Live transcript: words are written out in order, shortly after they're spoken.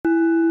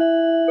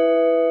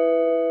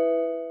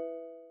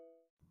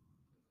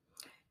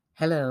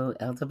Hello,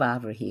 Elder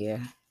Barbara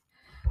here.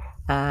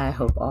 I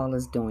hope all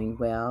is doing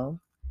well.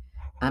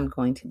 I'm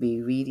going to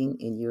be reading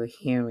in your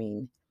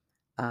hearing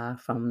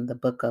from the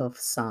book of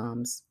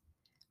Psalms,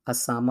 a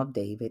Psalm of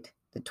David,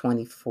 the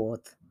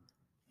 24th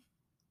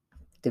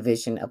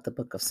division of the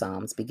book of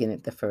Psalms, beginning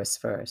at the first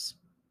verse.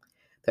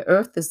 The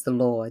earth is the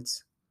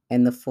Lord's,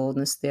 and the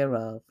fullness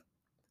thereof,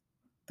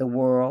 the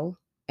world,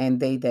 and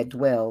they that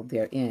dwell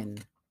therein.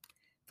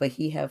 For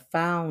he hath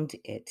found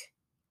it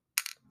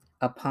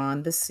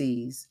upon the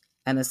seas,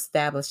 and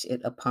established it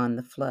upon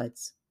the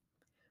floods.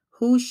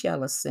 Who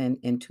shall ascend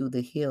into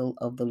the hill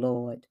of the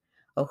Lord,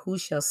 or who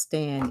shall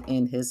stand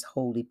in his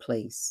holy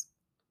place?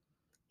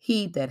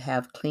 He that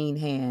hath clean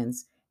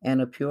hands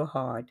and a pure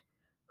heart,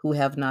 who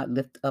have not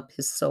lifted up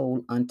his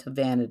soul unto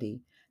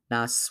vanity,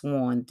 nor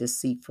sworn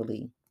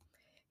deceitfully.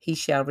 He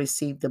shall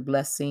receive the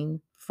blessing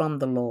from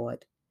the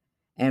Lord,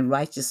 and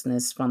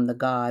righteousness from the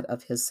God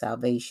of his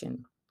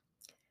salvation.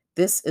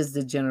 This is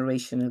the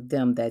generation of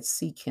them that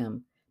seek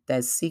him,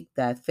 that seek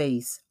thy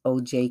face, O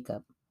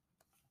Jacob.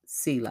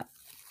 Selah.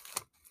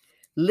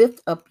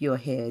 Lift up your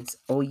heads,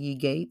 O ye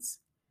gates,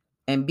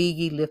 and be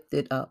ye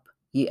lifted up,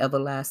 ye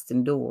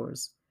everlasting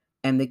doors,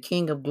 and the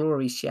King of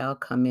glory shall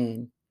come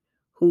in.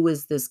 Who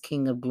is this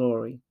King of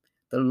glory?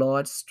 The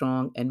Lord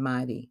strong and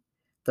mighty,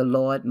 the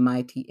Lord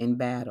mighty in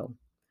battle.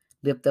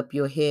 Lift up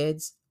your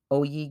heads,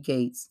 O ye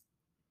gates,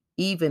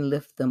 even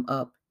lift them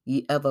up,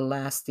 ye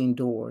everlasting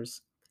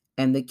doors,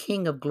 and the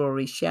King of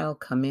glory shall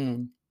come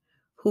in.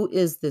 Who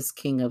is this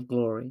King of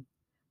glory?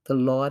 The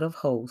Lord of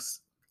hosts.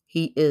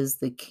 He is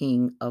the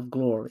King of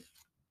glory.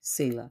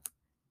 Selah.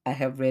 I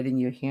have read in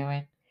your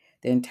hearing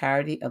the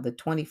entirety of the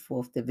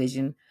 24th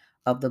division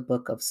of the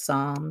book of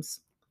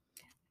Psalms,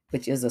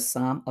 which is a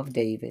Psalm of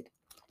David.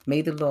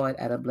 May the Lord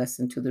add a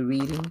blessing to the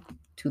reading,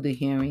 to the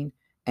hearing,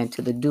 and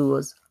to the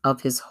doers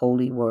of his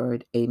holy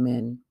word.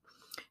 Amen.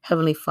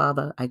 Heavenly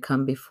Father, I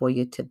come before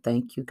you to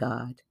thank you,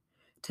 God,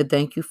 to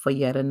thank you for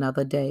yet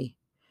another day,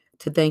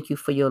 to thank you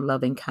for your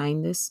loving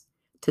kindness,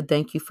 to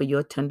thank you for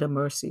your tender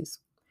mercies,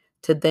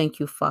 to thank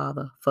you,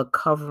 Father, for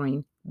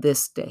covering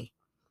this day,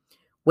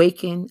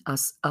 waking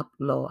us up,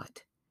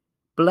 Lord,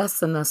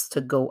 blessing us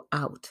to go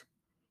out,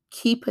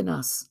 keeping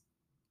us,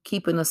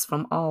 keeping us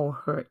from all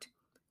hurt,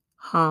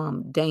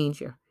 harm,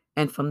 danger,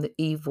 and from the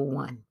evil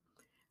one.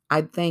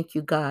 I thank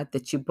you, God,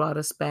 that you brought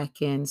us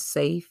back in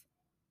safe,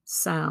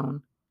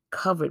 sound,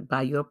 covered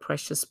by your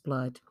precious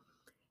blood.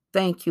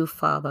 Thank you,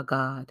 Father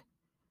God,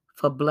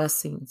 for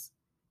blessings.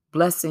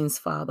 Blessings,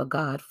 Father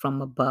God,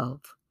 from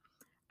above.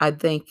 I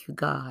thank you,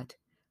 God,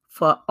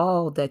 for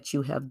all that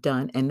you have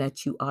done and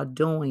that you are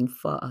doing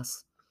for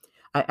us.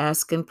 I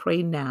ask and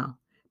pray now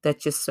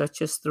that you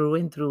search us through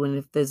and through, and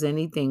if there's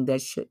anything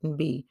that shouldn't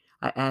be,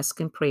 I ask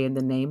and pray in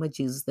the name of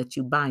Jesus that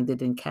you bind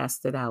it and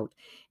cast it out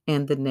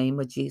in the name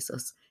of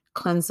Jesus.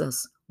 Cleanse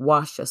us,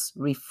 wash us,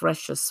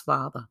 refresh us,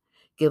 Father.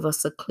 Give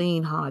us a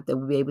clean heart that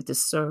we'll be able to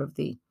serve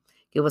thee.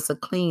 Give us a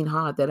clean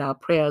heart that our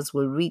prayers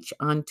will reach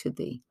unto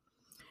thee.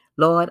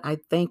 Lord, I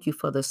thank you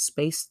for the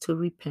space to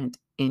repent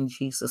in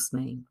Jesus'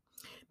 name.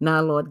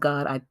 Now, Lord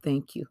God, I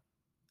thank you.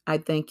 I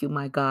thank you,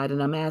 my God,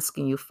 and I'm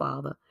asking you,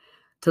 Father,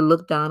 to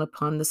look down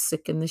upon the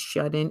sick and the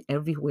shut in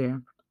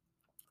everywhere.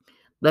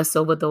 Bless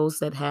over those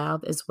that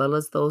have as well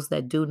as those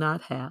that do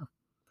not have.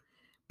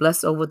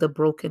 Bless over the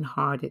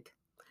brokenhearted.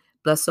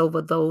 Bless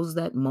over those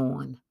that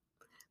mourn.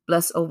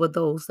 Bless over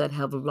those that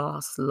have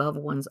lost loved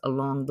ones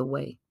along the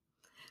way.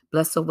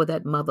 Bless over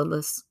that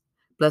motherless.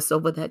 Bless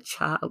over that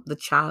child, the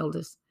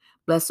childless.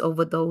 Bless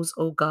over those,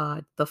 oh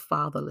God, the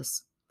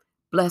fatherless.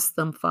 Bless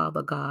them,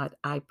 Father God,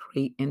 I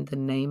pray in the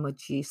name of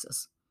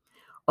Jesus.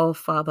 Oh,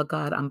 Father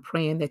God, I'm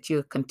praying that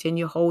you'll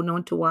continue holding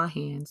on to our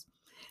hands,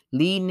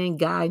 leading and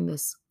guiding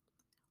us.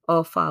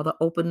 Oh, Father,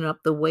 opening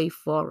up the way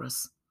for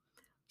us,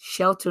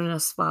 sheltering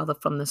us, Father,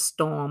 from the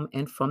storm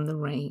and from the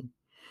rain.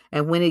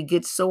 And when it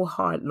gets so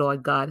hard,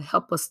 Lord God,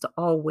 help us to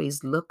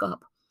always look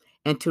up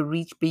and to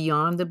reach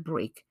beyond the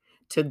break,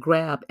 to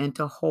grab and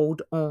to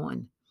hold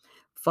on.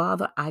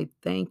 Father, I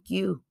thank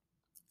you.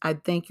 I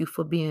thank you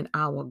for being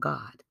our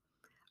God.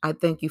 I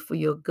thank you for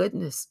your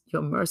goodness,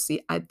 your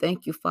mercy. I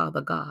thank you,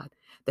 Father God,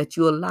 that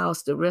you allow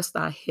us to rest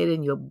our head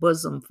in your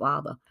bosom,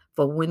 Father,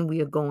 for when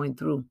we are going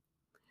through.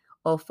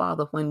 Oh,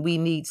 Father, when we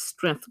need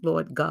strength,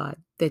 Lord God,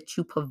 that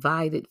you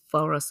provided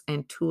for us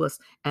and to us.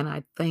 And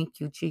I thank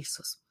you,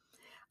 Jesus.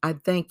 I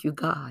thank you,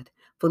 God,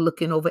 for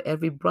looking over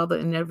every brother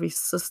and every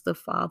sister,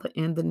 Father,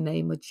 in the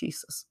name of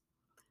Jesus.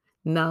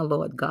 Now,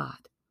 Lord God,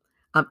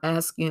 I'm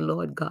asking,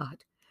 Lord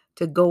God,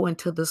 to go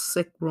into the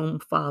sick room,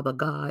 Father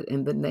God,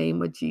 in the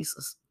name of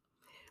Jesus.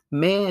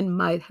 Man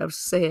might have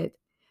said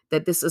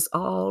that this is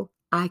all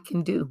I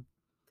can do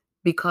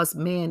because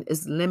man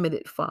is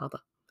limited, Father.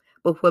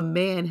 But when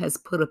man has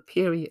put a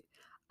period,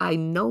 I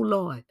know,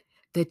 Lord,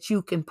 that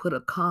you can put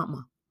a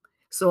comma.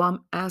 So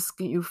I'm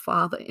asking you,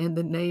 Father, in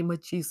the name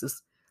of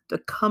Jesus, to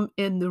come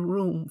in the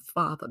room,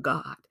 Father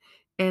God,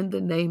 in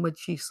the name of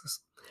Jesus.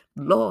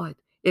 Lord,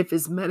 If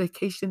it's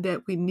medication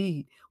that we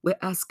need, we're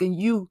asking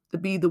you to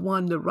be the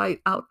one to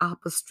write out our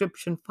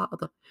prescription,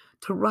 Father,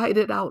 to write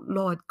it out,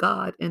 Lord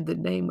God, in the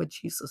name of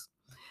Jesus.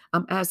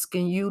 I'm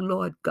asking you,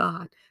 Lord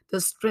God, to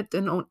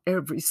strengthen on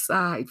every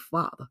side,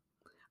 Father.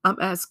 I'm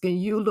asking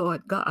you,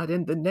 Lord God,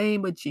 in the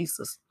name of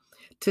Jesus,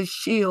 to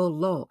shield,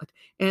 Lord,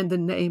 in the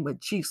name of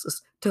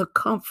Jesus, to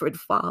comfort,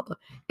 Father,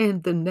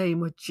 in the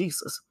name of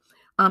Jesus.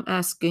 I'm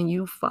asking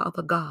you,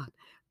 Father God,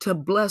 to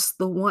bless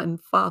the one,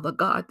 Father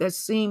God, that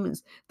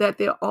seems that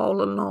they're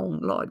all alone,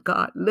 Lord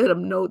God. Let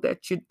them know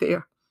that you're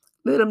there.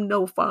 Let them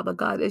know, Father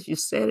God, as you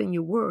said in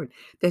your word,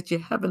 that you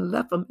haven't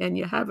left them and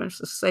you haven't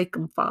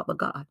forsaken them, Father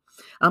God.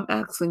 I'm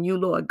asking you,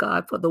 Lord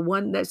God, for the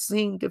one that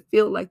seem to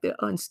feel like they're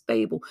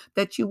unstable,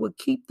 that you would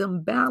keep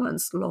them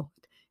balanced, Lord,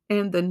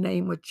 in the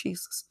name of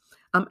Jesus.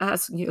 I'm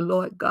asking you,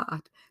 Lord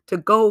God, to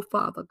go,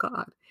 Father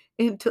God,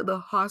 into the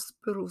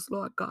hospitals,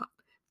 Lord God.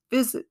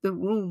 Visit the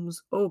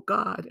rooms, oh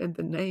God, in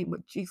the name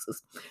of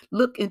Jesus.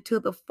 Look into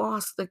the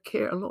foster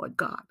care, Lord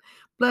God.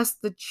 Bless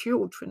the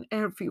children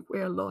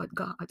everywhere, Lord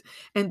God.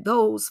 And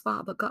those,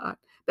 Father God,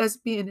 that's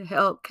being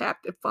held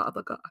captive,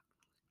 Father God.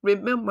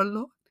 Remember,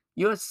 Lord,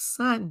 your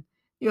son,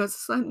 your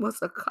son was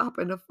a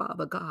carpenter,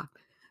 Father God.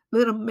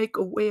 Let him make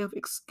a way of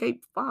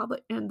escape, Father,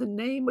 in the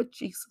name of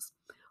Jesus.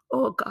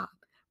 Oh God,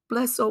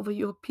 bless over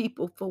your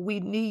people, for we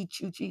need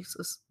you,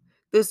 Jesus.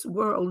 This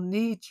world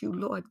needs you,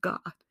 Lord God.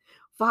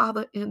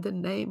 Father, in the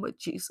name of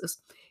Jesus,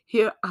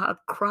 hear our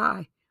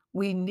cry.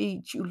 We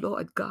need you,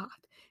 Lord God,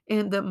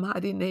 in the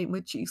mighty name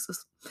of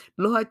Jesus.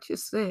 Lord, you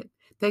said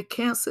that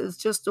cancer is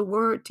just a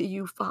word to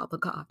you, Father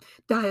God.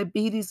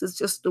 Diabetes is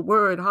just a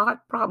word. Heart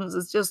problems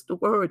is just a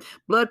word.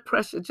 Blood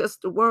pressure,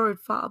 just a word,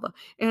 Father.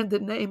 In the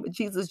name of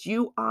Jesus,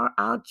 you are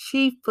our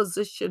chief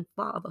physician,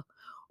 Father.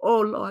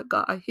 Oh, Lord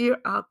God, hear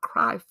our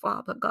cry,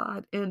 Father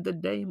God, in the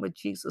name of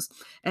Jesus.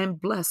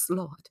 And bless,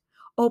 Lord.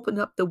 Open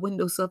up the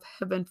windows of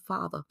heaven,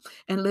 Father,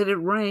 and let it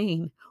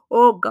rain.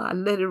 Oh, God,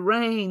 let it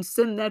rain.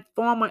 Send that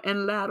former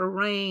and latter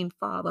rain,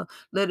 Father.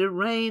 Let it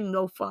rain,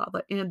 no,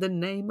 Father, in the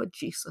name of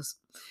Jesus.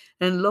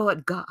 And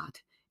Lord God,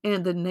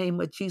 in the name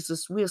of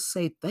Jesus, we'll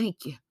say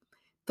thank you.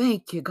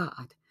 Thank you,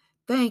 God.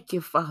 Thank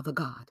you, Father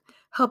God.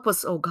 Help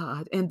us, oh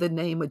God, in the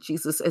name of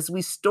Jesus, as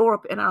we store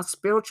up in our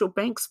spiritual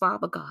banks,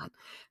 Father God.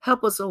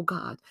 Help us, oh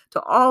God,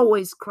 to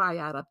always cry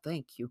out a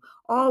thank you,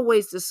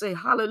 always to say,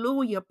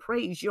 hallelujah,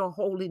 praise your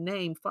holy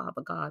name,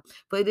 Father God.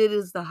 But it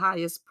is the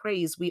highest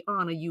praise. We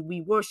honor you,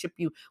 we worship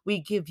you, we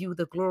give you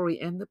the glory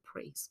and the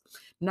praise.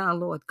 Now,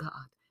 Lord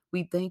God,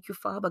 we thank you,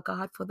 Father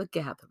God, for the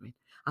gathering.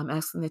 I'm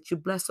asking that you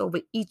bless over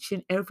each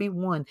and every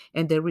one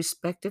in their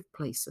respective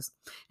places.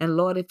 And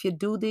Lord, if you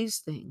do these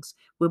things,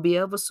 we'll be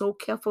ever so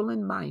careful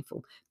and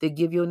mindful to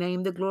give your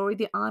name the glory,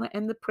 the honor,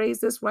 and the praise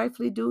that's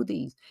rightfully due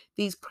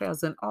these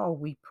prayers and all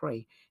we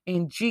pray.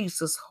 In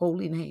Jesus'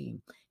 holy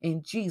name,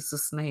 in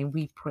Jesus' name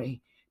we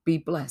pray. Be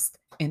blessed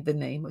in the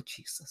name of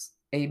Jesus.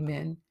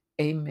 Amen,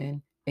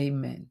 amen,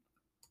 amen.